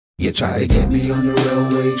You tried to get me on the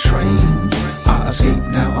railway train. I escape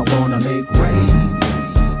now, I wanna make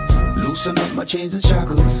rain. Loosen up my chains and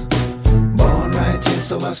shackles. Born right here,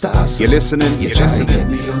 so I start hustling. You're listening? You tried to get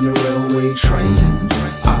me on the railway train.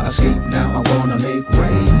 I escape now, I wanna make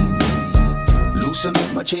rain. Loosen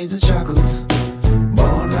up my chains and shackles.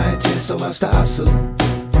 Born right here, so I start hustling.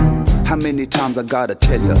 How many times I gotta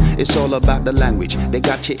tell you, it's all about the language. They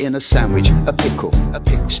got you in a sandwich, a pickle.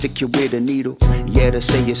 Stick you with a needle, yeah, they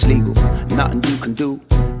say it's legal. Nothing you can do,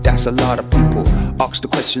 that's a lot of people. Ask the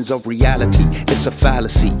questions of reality, it's a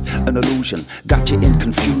fallacy, an illusion. Got you in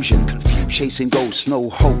confusion, chasing ghosts, no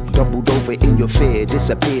hope. Doubled over in your fear,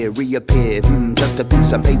 disappear, reappear. Just a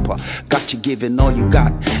piece of paper, got you giving all you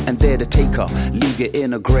got, and there to take her, leave you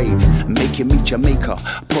in a grave, make you meet your maker.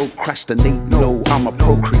 Procrastinate, no, I'm a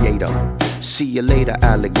procreator. See you later,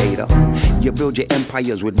 alligator. You build your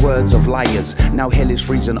empires with words of liars. Now hell is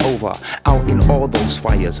freezing over, out in all those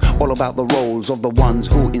fires. All about the roles of the ones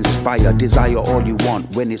who inspire. Desire all you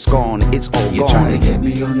want, when it's gone, it's all gone. You tried to get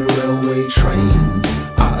me on the railway train.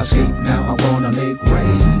 I escape now, I wanna make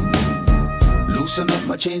rain. Loosen up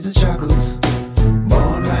my chains and shackles.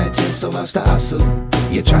 Born right here, so I start hustling.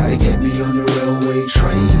 You tried to get me on the railway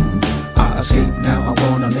train. I escape now, I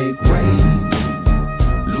wanna make rain.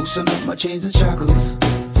 Loosen up my chains and shackles.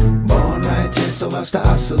 Born right here, so I start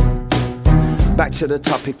hustling. Back to the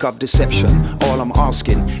topic of deception. All I'm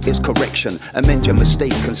asking is correction. Amend your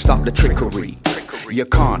mistake and stop the trickery. You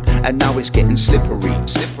can't, and now it's getting slippery.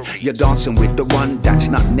 You're dancing with the one that's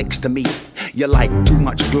not next to me. You like too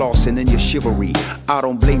much glossing in your chivalry. I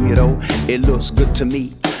don't blame you though, it looks good to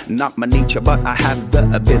me. Not my nature, but I have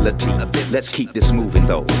the ability. Let's keep this moving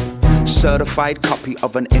though. Certified copy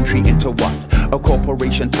of an entry into what? A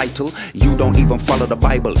corporation title. You don't even follow the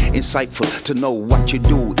Bible. Insightful to know what you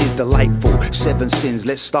do is delightful. 7 sins,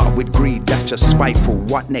 let's start with greed. That's just spiteful.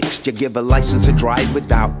 What next? You give a license to drive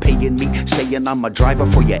without paying me, saying I'm a driver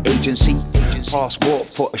for your agency. Passport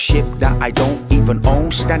for a ship that I don't even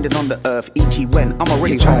own. Standing on the earth, E.T. when I'm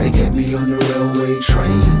already home. You tried home. to get me on the railway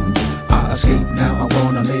train. I escape now, I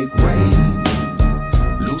wanna make rain.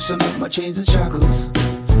 Loosen up my chains and shackles.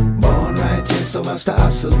 Born right here, so I start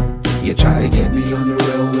hustling. You tried to get me on the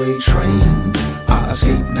railway train. I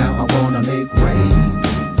escape now, I wanna make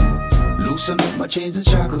rain. Loosen up my chains and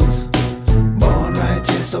shackles. Born right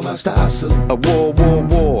here, so I start hustling. A war, war,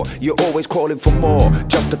 war. You're always calling for more,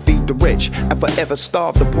 just to feed the rich and forever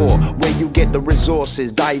starve the poor. Where you get the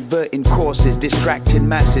resources, diverting courses, distracting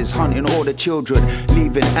masses, hunting all the children,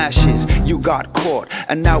 leaving ashes. You got caught,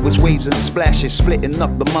 and now it's waves and splashes, splitting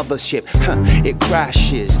up the mothership. It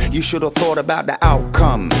crashes. You should have thought about the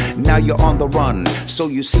outcome. Now you're on the run, so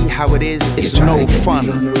you see how it is. It's no fun.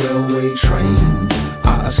 You tried to get me on the railway train.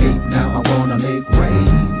 I escape now, I wanna make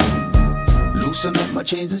rain. Loosen up my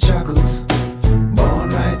chains and shackles. Born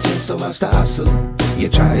right here, so I start hustling. You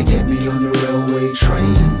tried to get me on the railway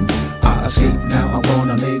train. I escape now, I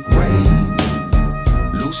wanna make rain.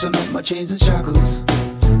 Loosen up my chains and shackles.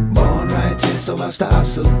 Born right here, so I start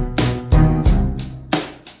hustling.